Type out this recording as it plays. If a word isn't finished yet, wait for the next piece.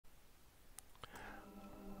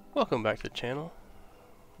Welcome back to the channel.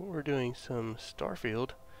 We're doing some Starfield,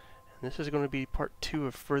 and this is going to be part 2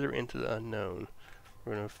 of Further Into the Unknown.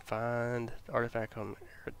 We're going to find the artifact on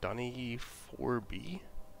Eridani 4B.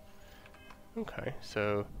 Okay,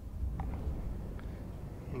 so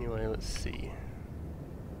anyway, let's see.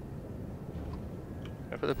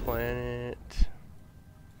 After the planet,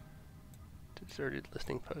 deserted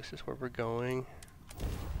listening post is where we're going.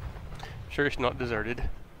 Sure, it's not deserted.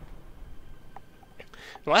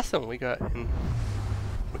 Last time we got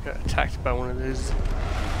attacked by one of those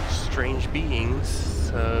strange beings,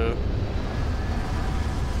 so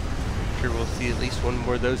I'm sure we'll see at least one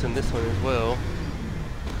more of those in this one as well.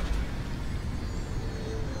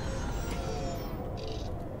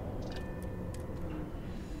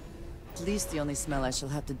 At least the only smell I shall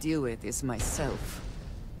have to deal with is myself.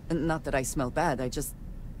 And not that I smell bad, I just...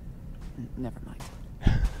 Never mind.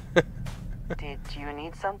 Did you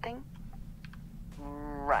need something?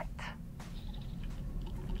 Right.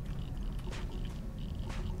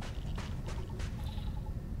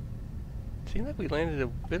 Seemed like we landed a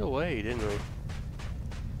bit away, didn't we?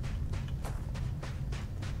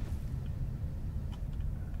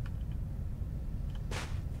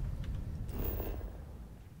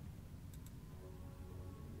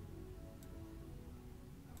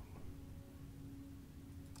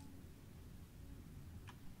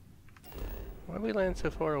 Why did we land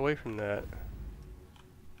so far away from that?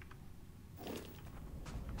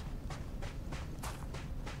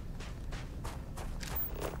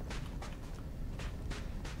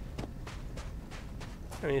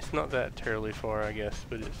 I mean, it's not that terribly far, I guess,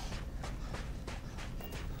 but it's...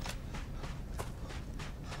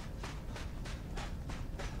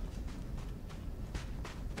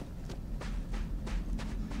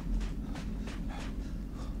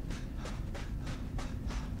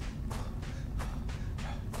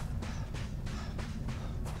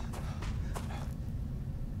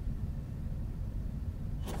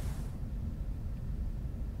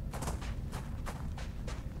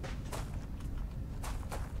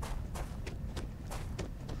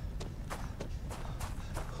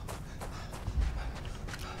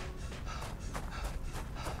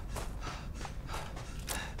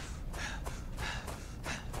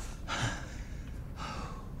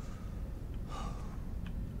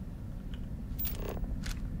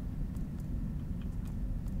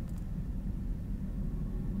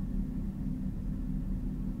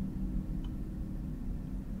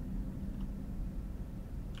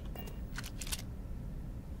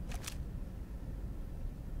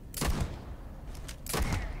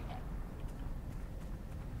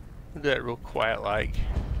 do that real quiet like.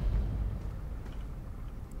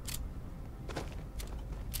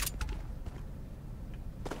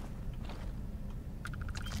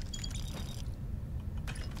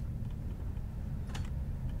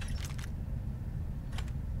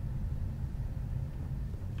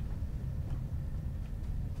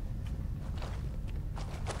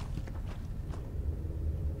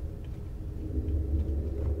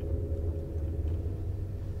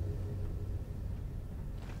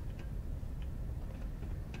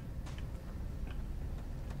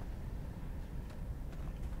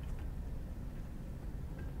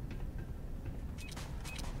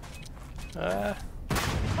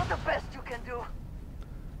 Not the best you can do.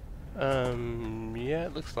 Yeah,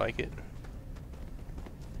 it looks like it.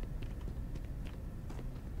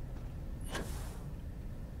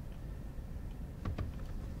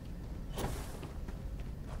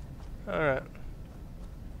 Alright.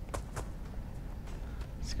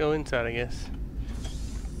 Let's go inside, I guess.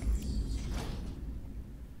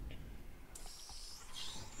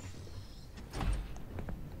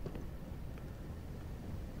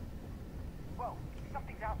 Whoa,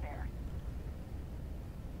 something's out there.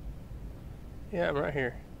 Yeah, I'm right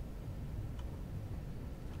here.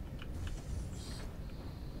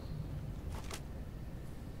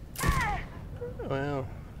 Well,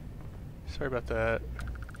 sorry about that.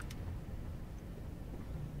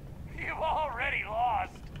 You've already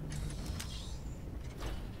lost.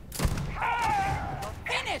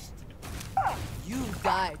 Finished! You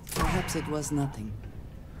died. Perhaps it was nothing.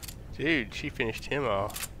 Dude, she finished him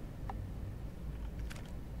off.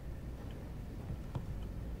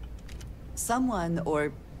 Someone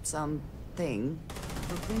or something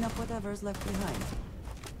will clean up whatever's left behind.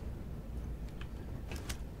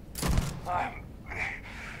 I'm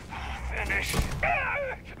finished.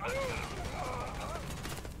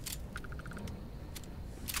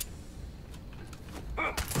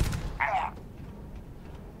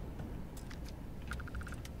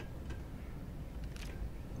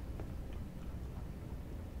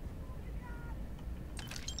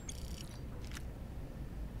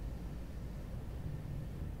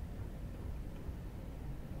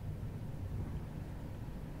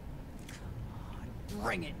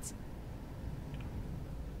 Bring it.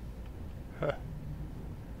 Huh.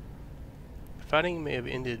 Fighting may have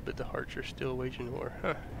ended, but the hearts are still waging war.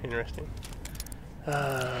 Huh. Interesting.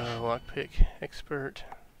 Lockpick expert.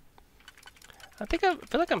 I feel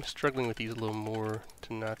like I'm struggling with these a little more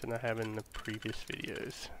tonight than I have in the previous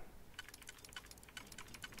videos.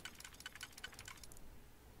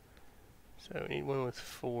 So we need one with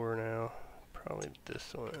 4 now. Probably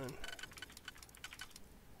this one.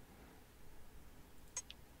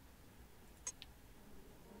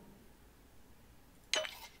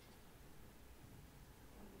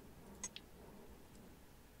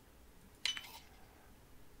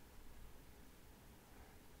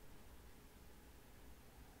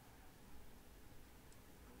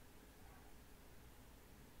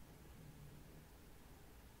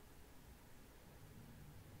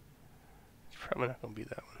 It's probably not going to be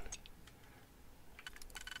that one.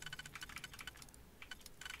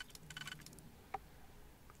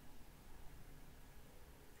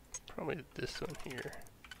 Probably this one here.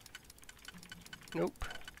 Nope.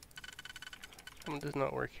 That one does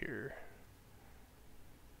not work here.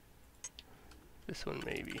 This one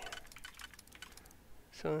maybe.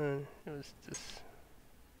 This one, it was this.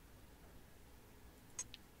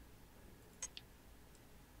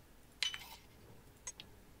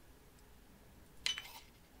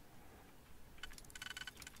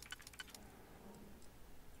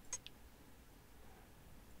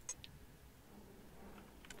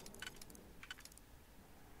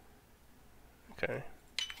 Okay.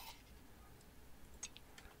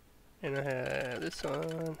 And I have this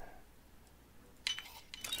one.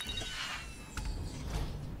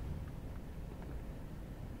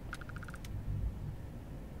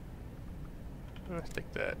 Let's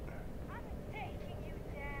take that. I'm taking you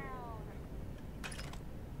down.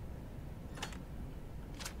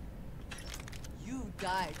 You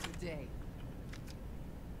die today.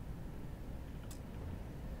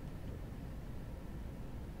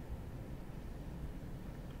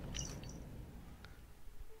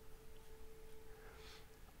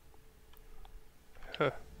 Huh.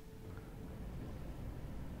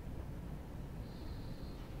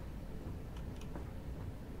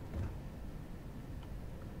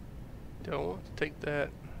 Do I want to take that?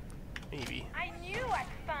 Maybe. I knew I'd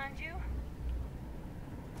find you.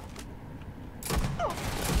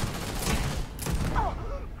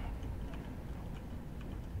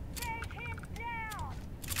 Take him down.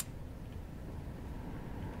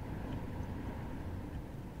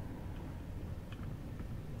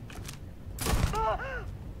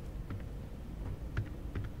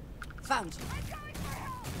 Found you. I'm going for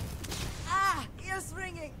help. Ah! Ears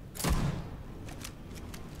ringing.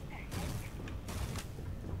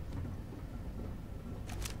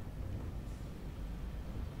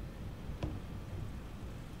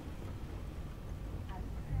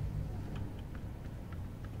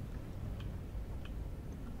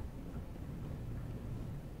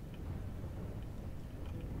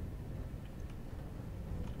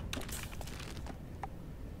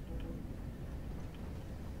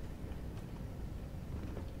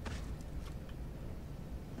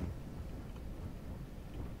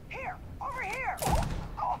 Here, over here. What?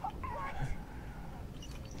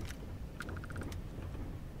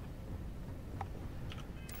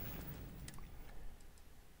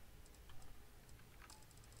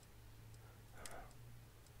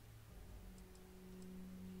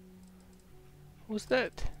 What was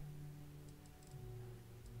that?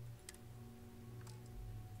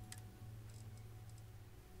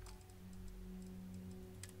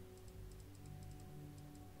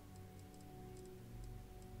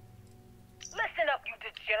 Listen up, you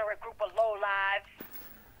degenerate group of lowlives.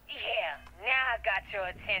 Yeah, now I got your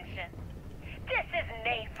attention. This is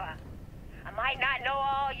Nafa. I might not know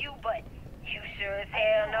all you, but you sure as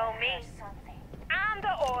hell know me. I'm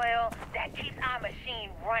the oil that keeps our machine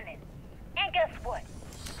running. And guess what?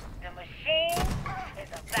 The machine is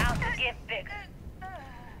about to get bigger.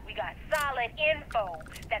 We got solid info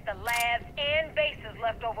that the labs and bases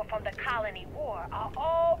left over from the colony war are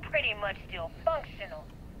all pretty much still functional.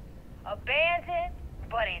 Abandoned,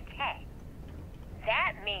 but intact.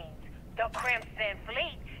 That means the Crimson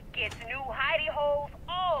Fleet gets new hidey holes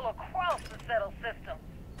all across the settled systems.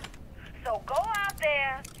 So go out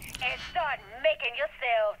there and start making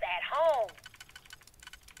yourselves at home.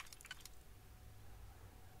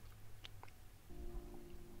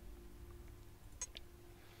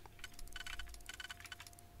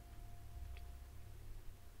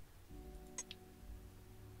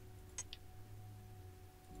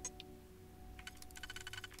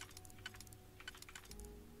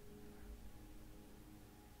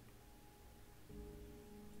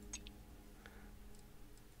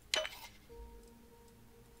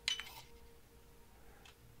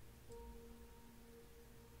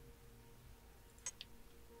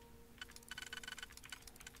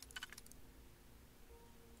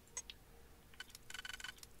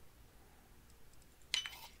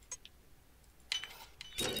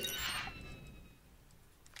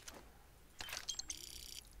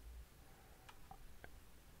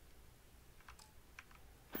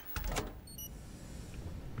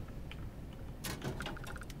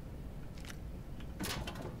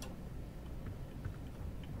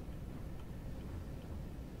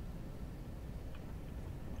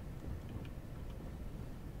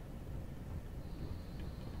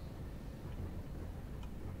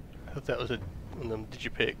 thought that was one of them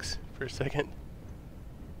digipics for a second.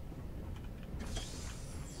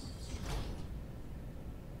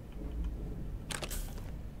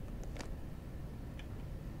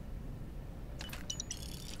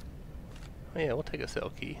 Oh yeah, we'll take a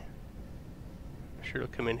cell key. I'm sure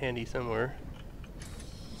it'll come in handy somewhere.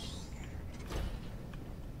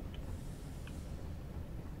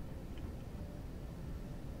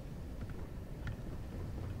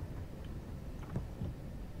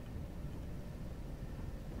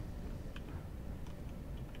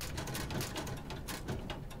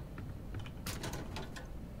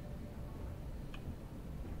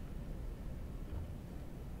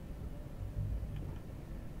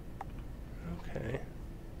 Okay.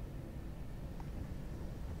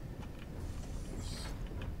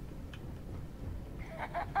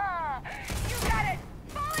 You got it!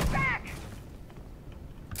 Falling back!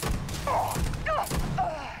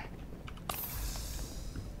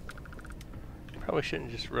 Probably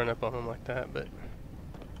shouldn't just run up on them like that, but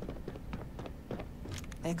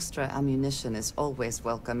Extra ammunition is always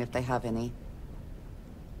welcome if they have any.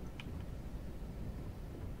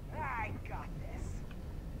 I got this.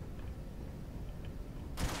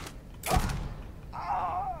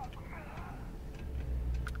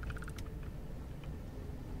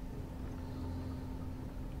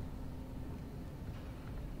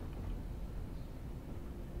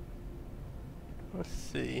 let's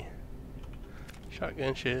see.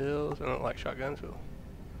 Shotgun shells. I don't like shotguns, so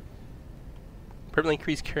permanently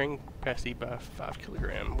increase carrying capacity by 5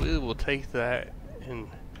 kilograms. We will take that and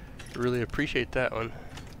really appreciate that one.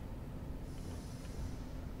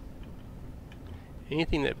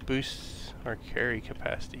 Anything that boosts our carry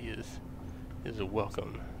capacity is a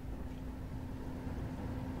welcome.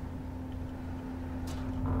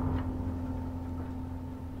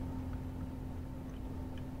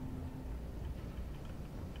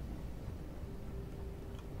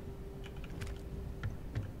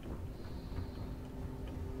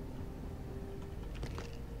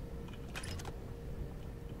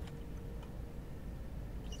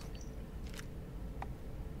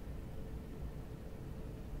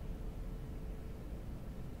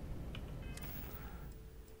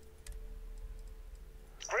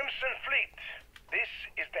 Crimson Fleet, this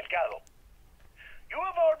is Delgado. You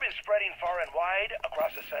have all been spreading far and wide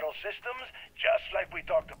across the settled systems, just like we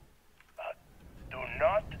talked about. Do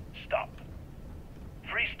not stop.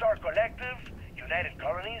 Freestar Collective, United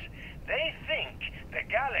Colonies, they think the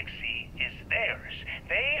galaxy is theirs.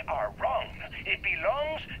 They are wrong. It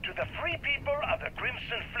belongs to the free people of the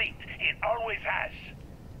Crimson Fleet. It always has.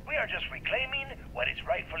 We are just reclaiming what is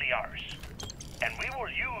rightfully ours. And we will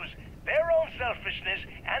use their own selfishness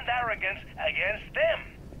and arrogance against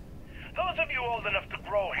them. Those of you old enough to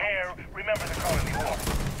grow hair, remember the Colony War.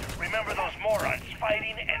 Remember those morons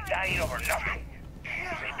fighting and dying over nothing.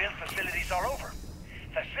 They built facilities all over.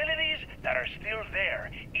 Facilities that are still there,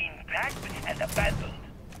 intact and abandoned.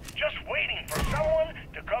 Just waiting for someone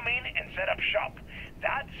to come in and set up shop.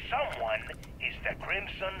 That someone is the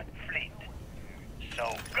Crimson Fleet.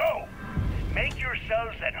 So go! Make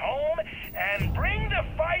yourselves at home and bring the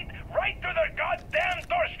fight right to their goddamn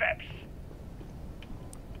doorsteps!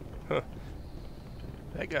 Huh.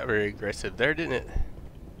 That got very aggressive there, didn't it?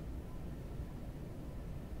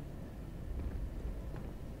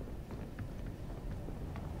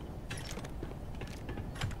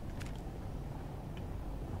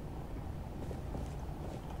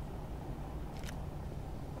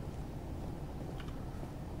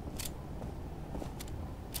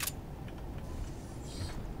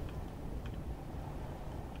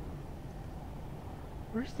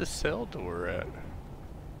 Where's the cell door at?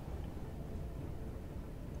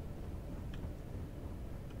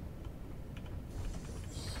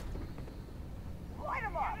 Light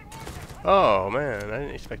 'em up! Oh man, I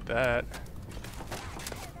didn't expect that.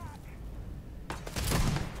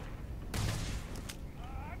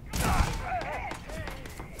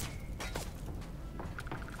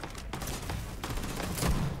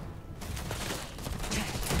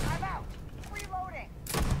 I'm out! Reloading!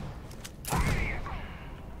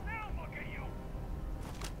 Now look at you!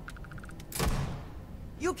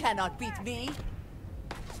 You cannot beat me!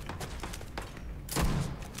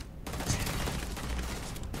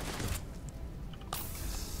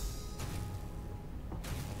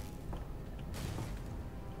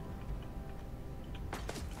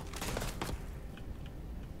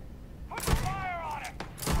 Put the fire on him!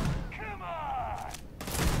 Come on!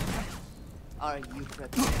 Are you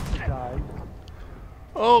prepared to die?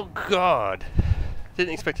 Oh god!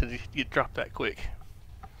 Didn't expect it to get dropped that quick.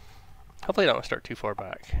 Hopefully I don't start too far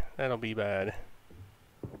back. That'll be bad.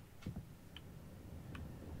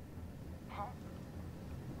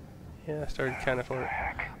 Yeah, I started kind of for it.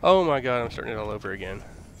 Oh my god, I'm starting it all over again.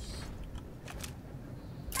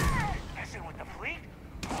 Messing with the fleet?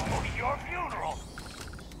 Oh, your funeral!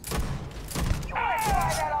 You wanna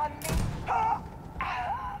try that on me?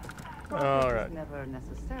 Profit Alright. is never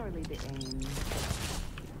necessarily the aim.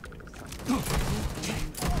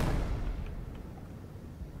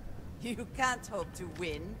 You can't hope to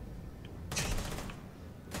win.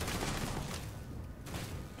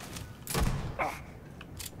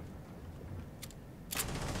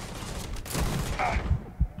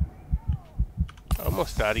 I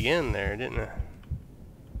almost died again there, didn't I?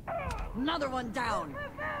 Another one down.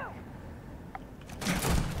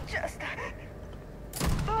 Just...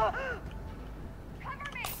 Cover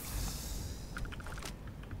me!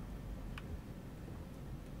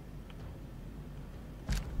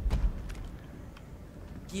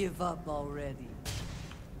 Give up already.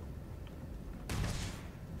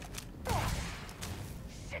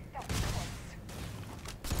 Shit, that was close.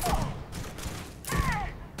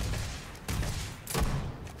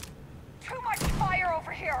 Too much fire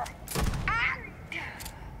over here! Ah!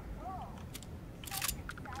 Oh,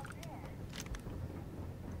 something's out there.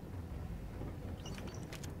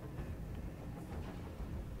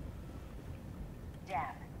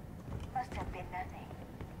 Damn. Must have been nothing.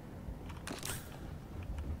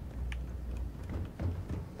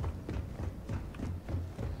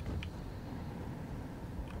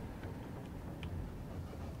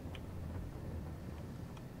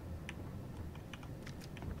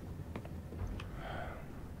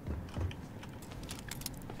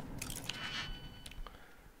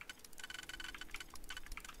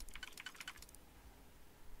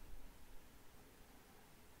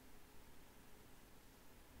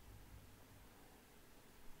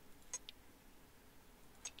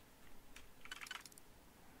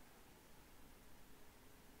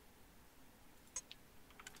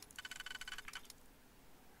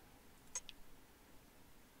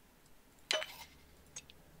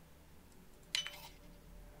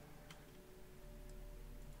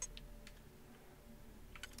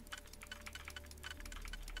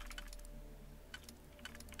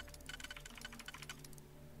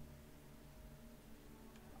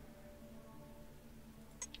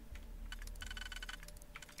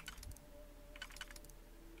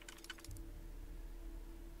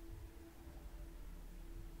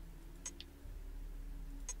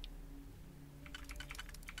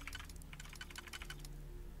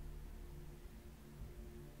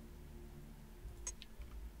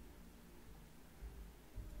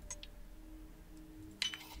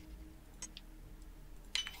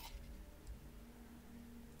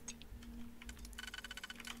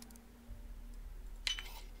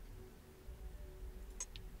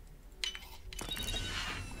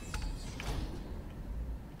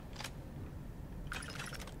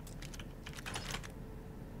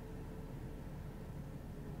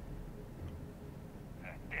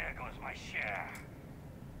 There goes my share.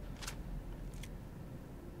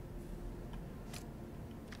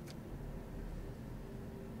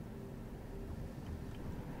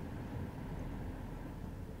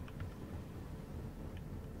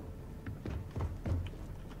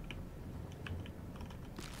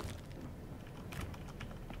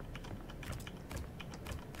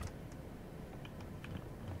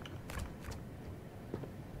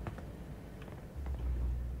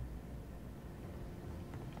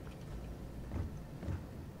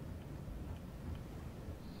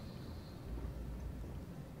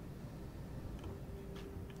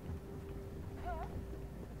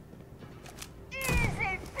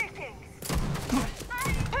 Easy pickings!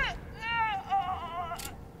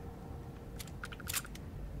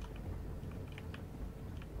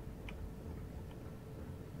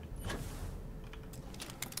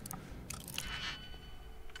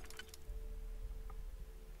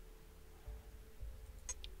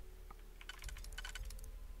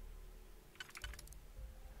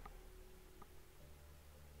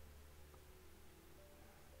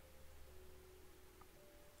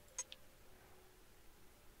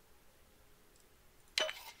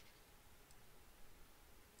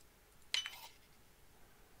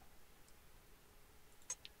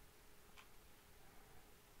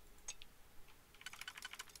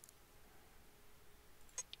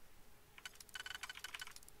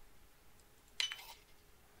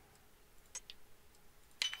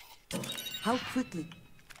 How quickly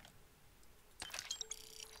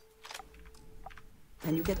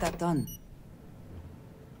can you get that done?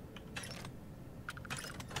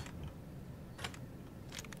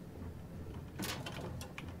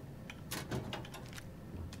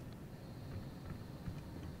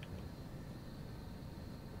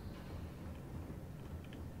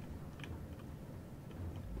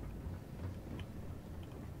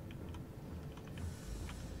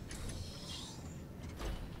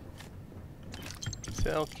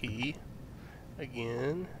 cell key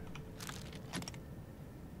again.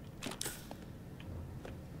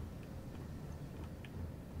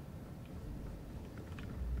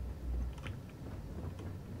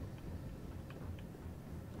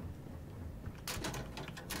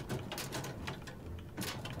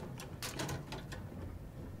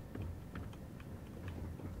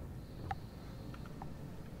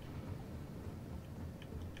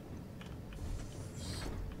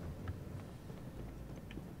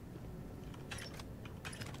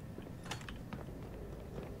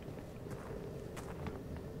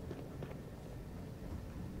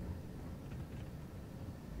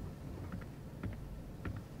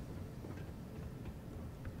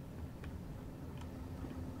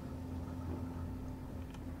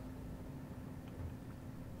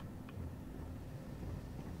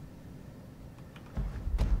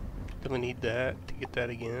 Then we need that to get that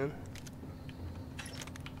again.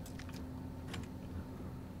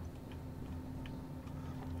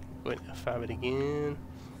 Wait, F5 it again.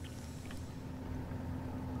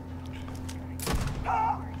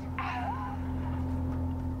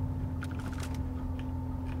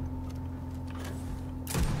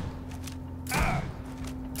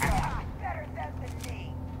 Better than the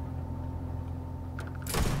knee.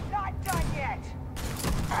 Not done yet.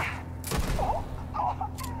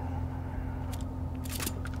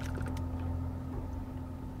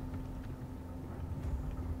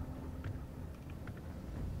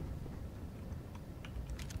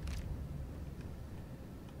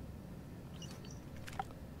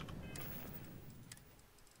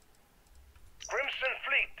 Crimson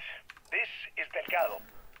Fleet, this is Delgado.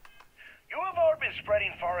 You have all been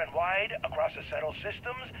spreading far and wide across the settled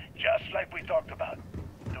systems, just like we talked about.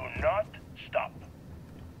 Do not stop.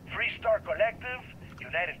 Free Star Collective,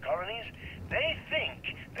 United Colonies, they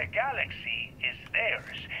think the galaxy is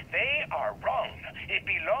theirs. They are wrong. It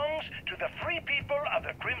belongs to the free people of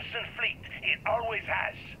the Crimson Fleet. It always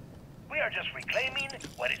has. We are just reclaiming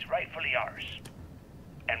what is rightfully ours.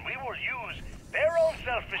 And we will use their own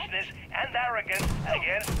selfishness and arrogance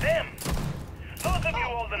against them. Those of you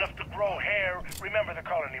old enough to grow hair, remember the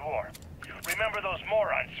Colony War. Remember those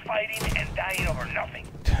morons fighting and dying over nothing.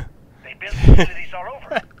 They built facilities all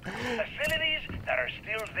over. Facilities that are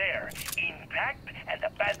still there, intact and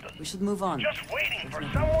abandoned. We should move on. Just waiting for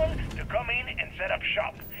someone to come in and set up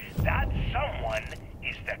shop. That someone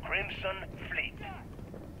is the Crimson Fleet.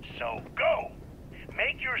 So go!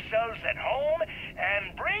 Make yourselves at home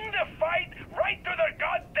and bring the fight right to their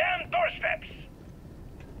goddamn doorsteps!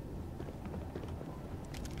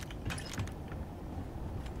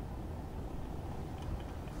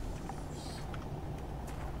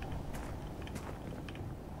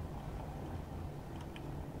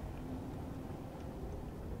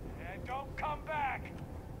 And don't come back.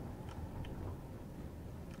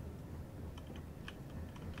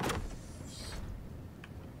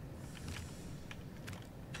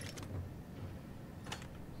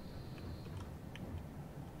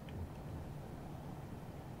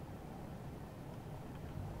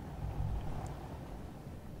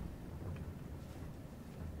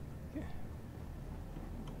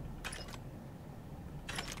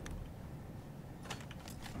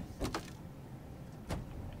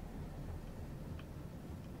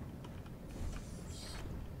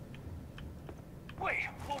 Wait,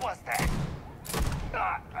 who was that?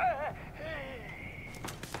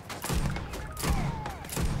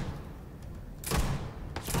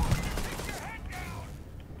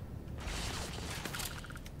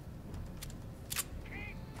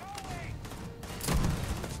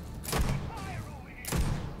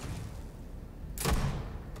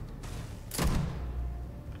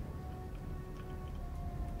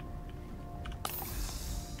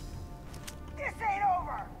 This ain't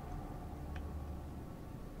over!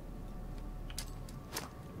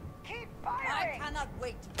 Keep I firing! cannot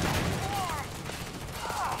wait.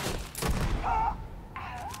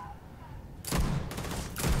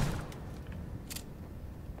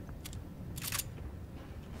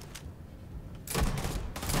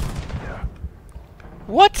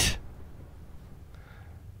 What?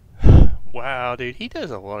 Wow, dude, he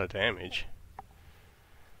does a lot of damage.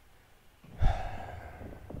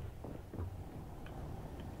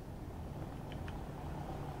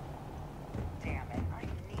 Damn it, I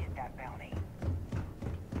needed that bounty.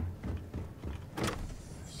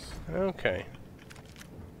 Okay.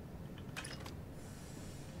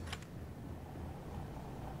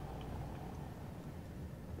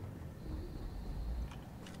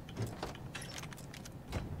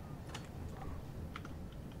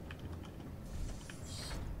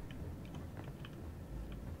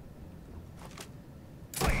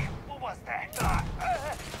 Wait, who was that?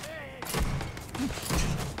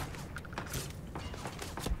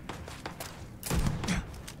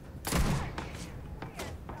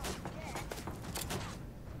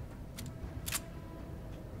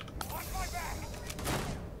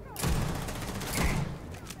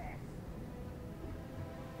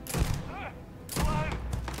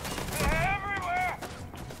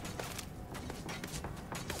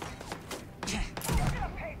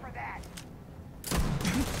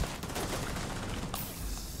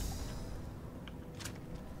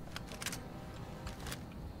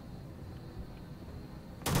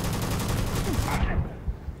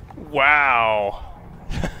 Wow.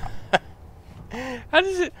 How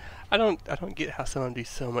does it? I don't get how someone do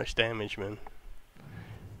so much damage, man.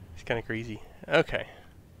 It's kind of crazy. Okay.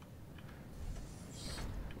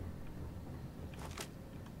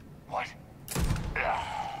 What? I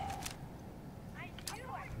knew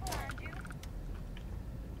I found you.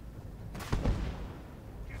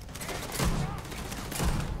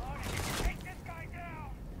 How did you take this guy down?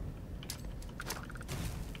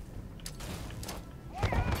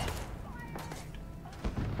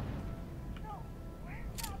 No,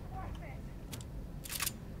 where's that weapon?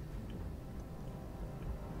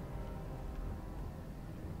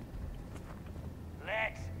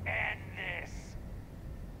 Let's end this.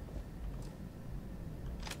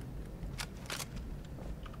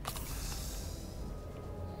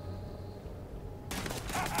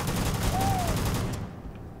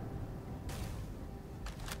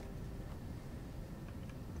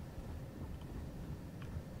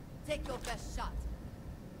 Take your best shot.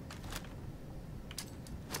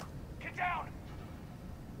 Get down.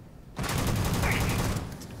 I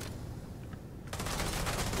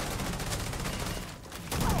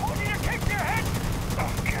need to kick your head.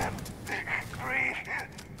 Oh, Cap. Breathe.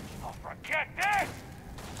 I'll forget this.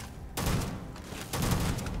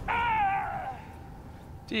 Ah!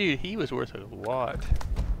 Dude, he was worth a lot.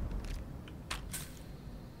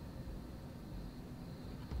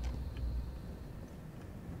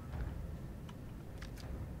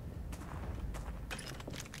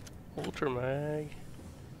 Ultra mag.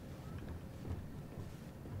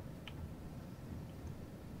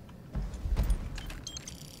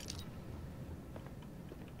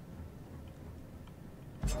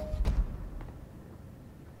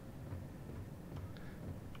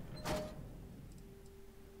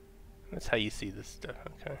 That's how you see this stuff,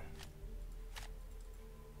 okay.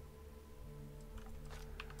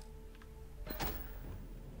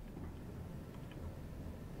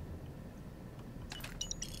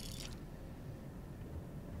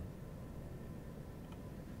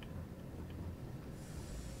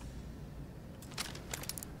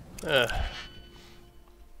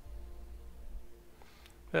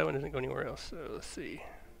 That one doesn't go anywhere else, so let's see.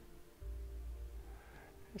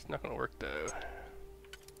 It's not gonna work though.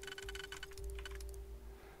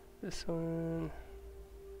 This one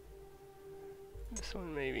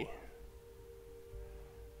maybe.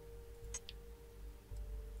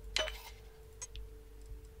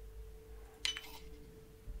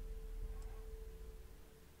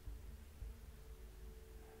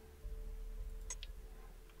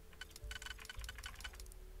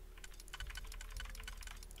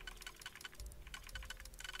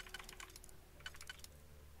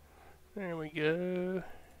 There we go.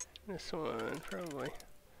 This one probably.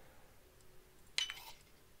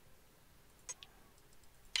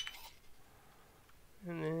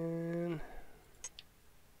 And then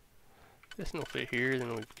this one will fit here,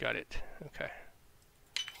 then we've got it. Okay.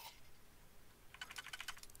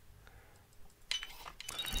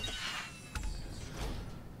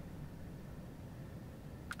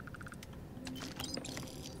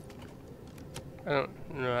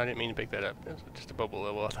 No, I didn't mean to pick that up. It was just a bubble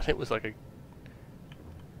level. I thought it was like a...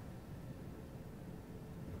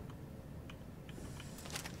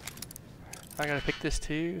 I gotta pick this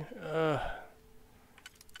too?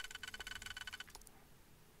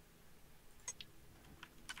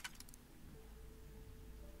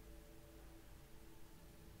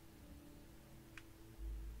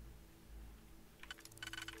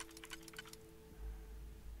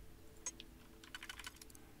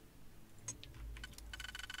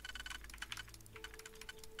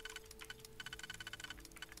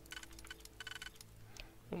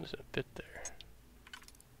 What does it fit there?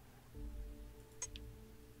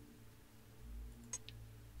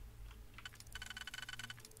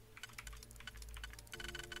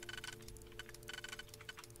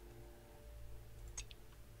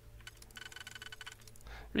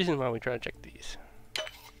 Reason why we try to check these.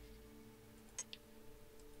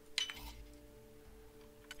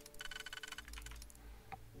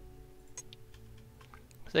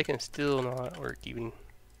 They can still not work even.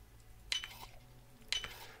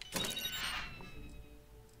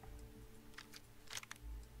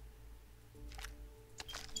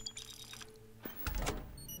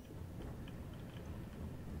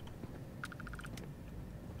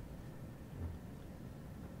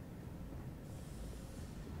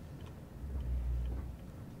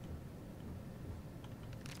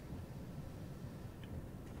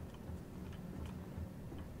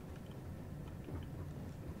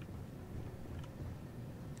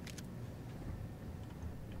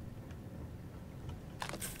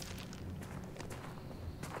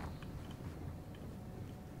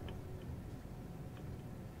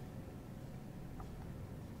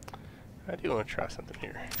 I do want to try something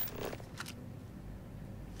here.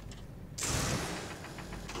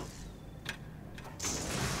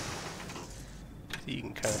 See, you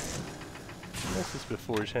can kind of mess this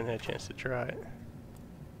before, just hadn't had a chance to try it.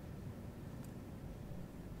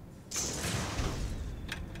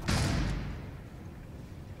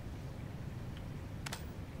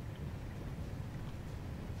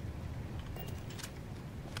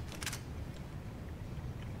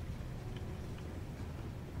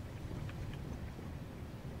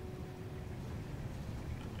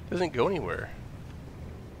 Doesn't go anywhere.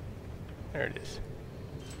 There it is.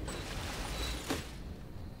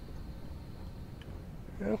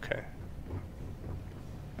 Okay.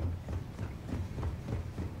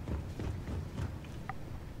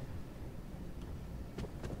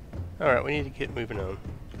 Alright, we need to get moving on.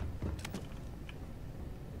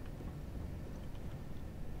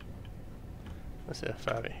 Let's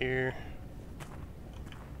F5 it here.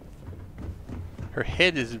 Her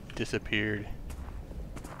head has disappeared.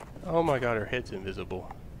 Oh my god, her head's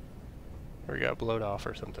invisible. Or got blowed off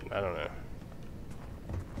or something. I don't know.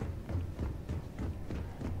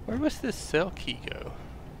 Where must this cell key go?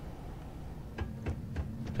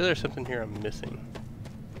 I feel there's something here I'm missing.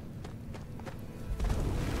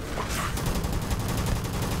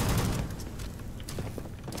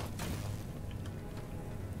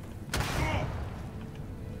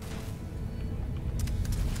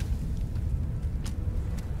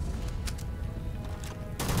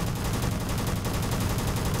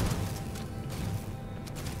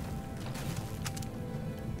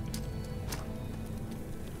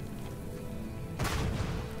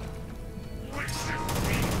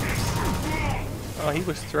 Oh, he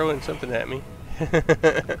was throwing something at me.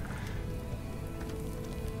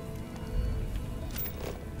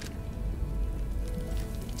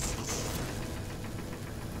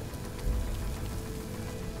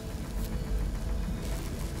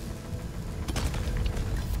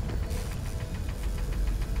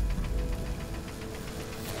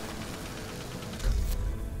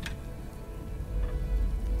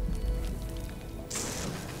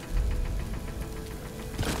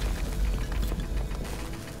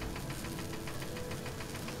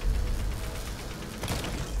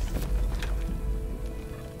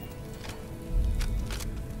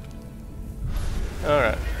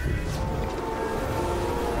 Alright.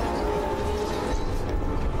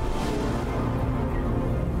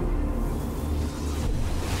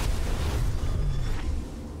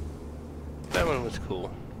 That one was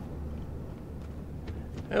cool.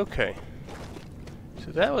 Okay.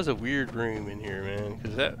 So that was a weird room in here, man,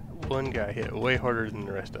 because that one guy hit way harder than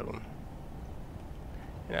the rest of them.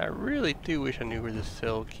 And I really do wish I knew where the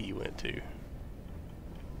cell key went to.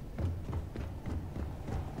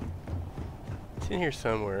 In here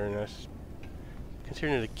somewhere, and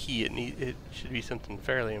considering it a key, it should be something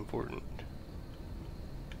fairly important.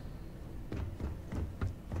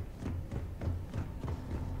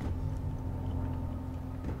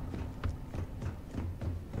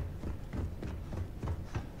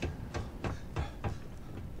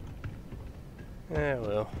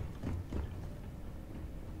 Well.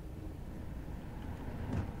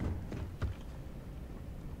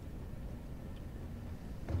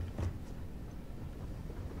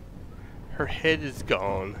 Her head is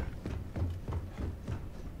gone.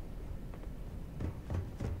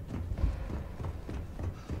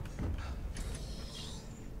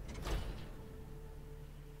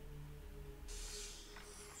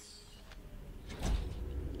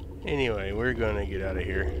 Anyway, we're gonna get out of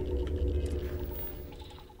here.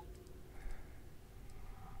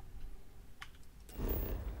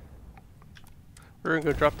 We're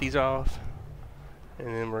gonna go drop these off, and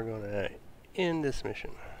then we're gonna end this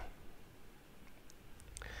mission.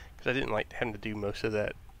 Because I didn't like having to do most of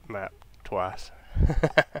that map twice.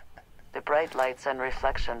 The bright lights and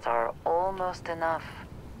reflections are almost enough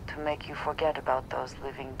to make you forget about those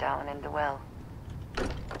living down in the well.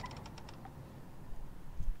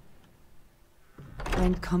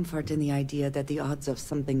 Find comfort in the idea that the odds of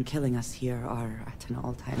something killing us here are at an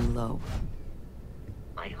all-time low.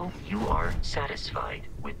 I hope you are satisfied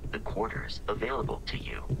with the quarters available to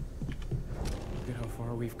you. Look at how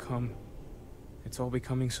far we've come. It's all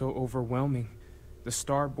becoming so overwhelming. The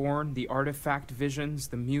Starborn, the artifact visions,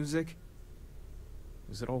 the music.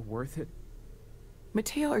 Was it all worth it?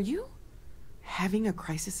 Mateo, are you having a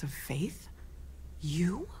crisis of faith?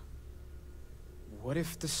 You? What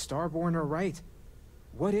if the Starborn are right?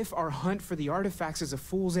 What if our hunt for the artifacts is a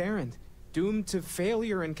fool's errand, doomed to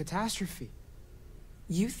failure and catastrophe?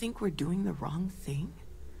 You think we're doing the wrong thing?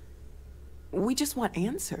 We just want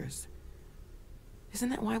answers. Isn't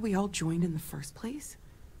that why we all joined in the first place?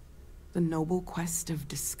 The noble quest of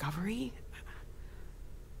discovery?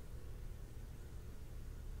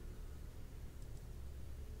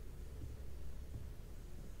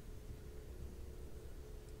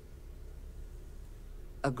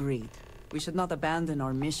 Agreed. We should not abandon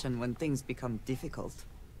our mission when things become difficult.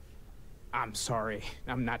 I'm sorry.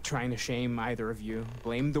 I'm not trying to shame either of you.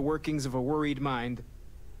 Blame the workings of a worried mind.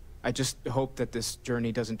 I just hope that this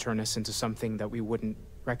journey doesn't turn us into something that we wouldn't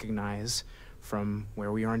recognize from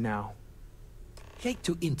where we are now. Hate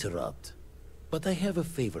to interrupt, but I have a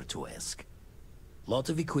favor to ask. Lot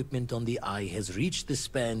of equipment on the Eye has reached the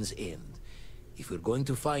span's end. If we're going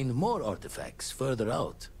to find more artifacts further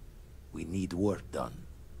out, we need work done.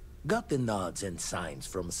 Got the nods and signs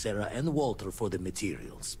from Sarah and Walter for the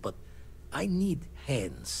materials, but I need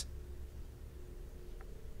hands.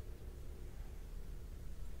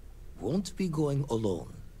 Won't be going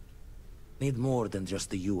alone. Need more than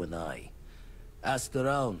just the you and I. Asked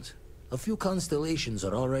around. A few constellations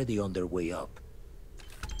are already on their way up.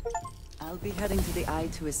 I'll be heading to the Eye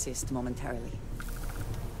to assist momentarily.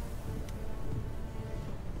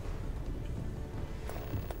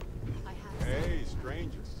 Hey,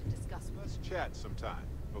 strangers. Let's chat sometime,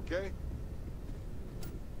 okay?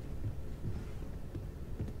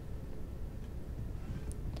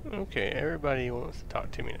 Okay, everybody wants to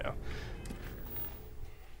talk to me now.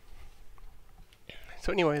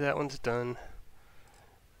 So anyway, that one's done.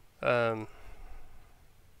 The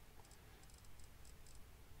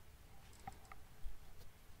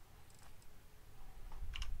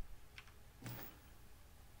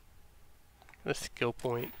skill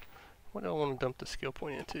point. What do I want to dump the skill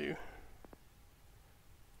point into?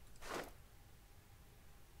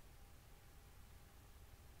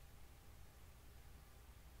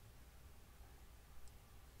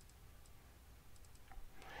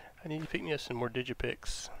 I need to pick me up some more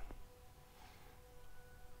digipicks.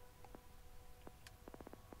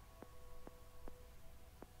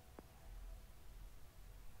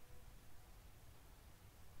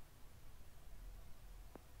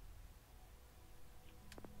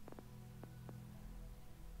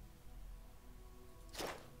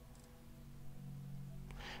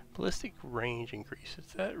 Ballistic range increase.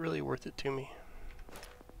 Is that really worth it to me?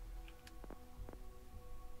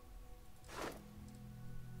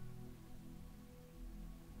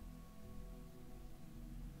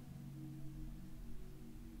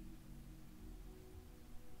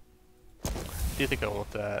 I do think I want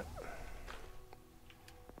that.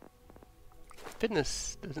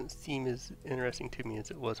 Fitness doesn't seem as interesting to me as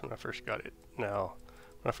it was when I first got it. Now,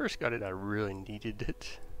 when I first got it, I really needed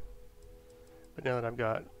it. But now that I've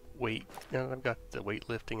got weight, now that I've got the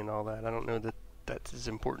weightlifting and all that, I don't know that that's as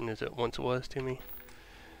important as it once was to me.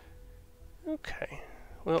 Okay.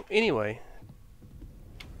 Well, anyway,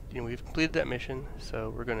 we've completed that mission,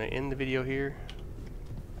 so we're going to end the video here.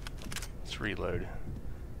 Let's reload.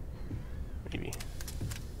 Maybe.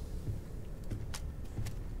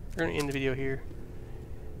 We're going to end the video here.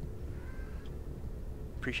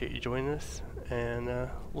 Appreciate you joining us, and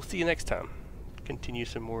we'll see you next time. Continue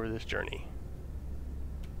some more of this journey.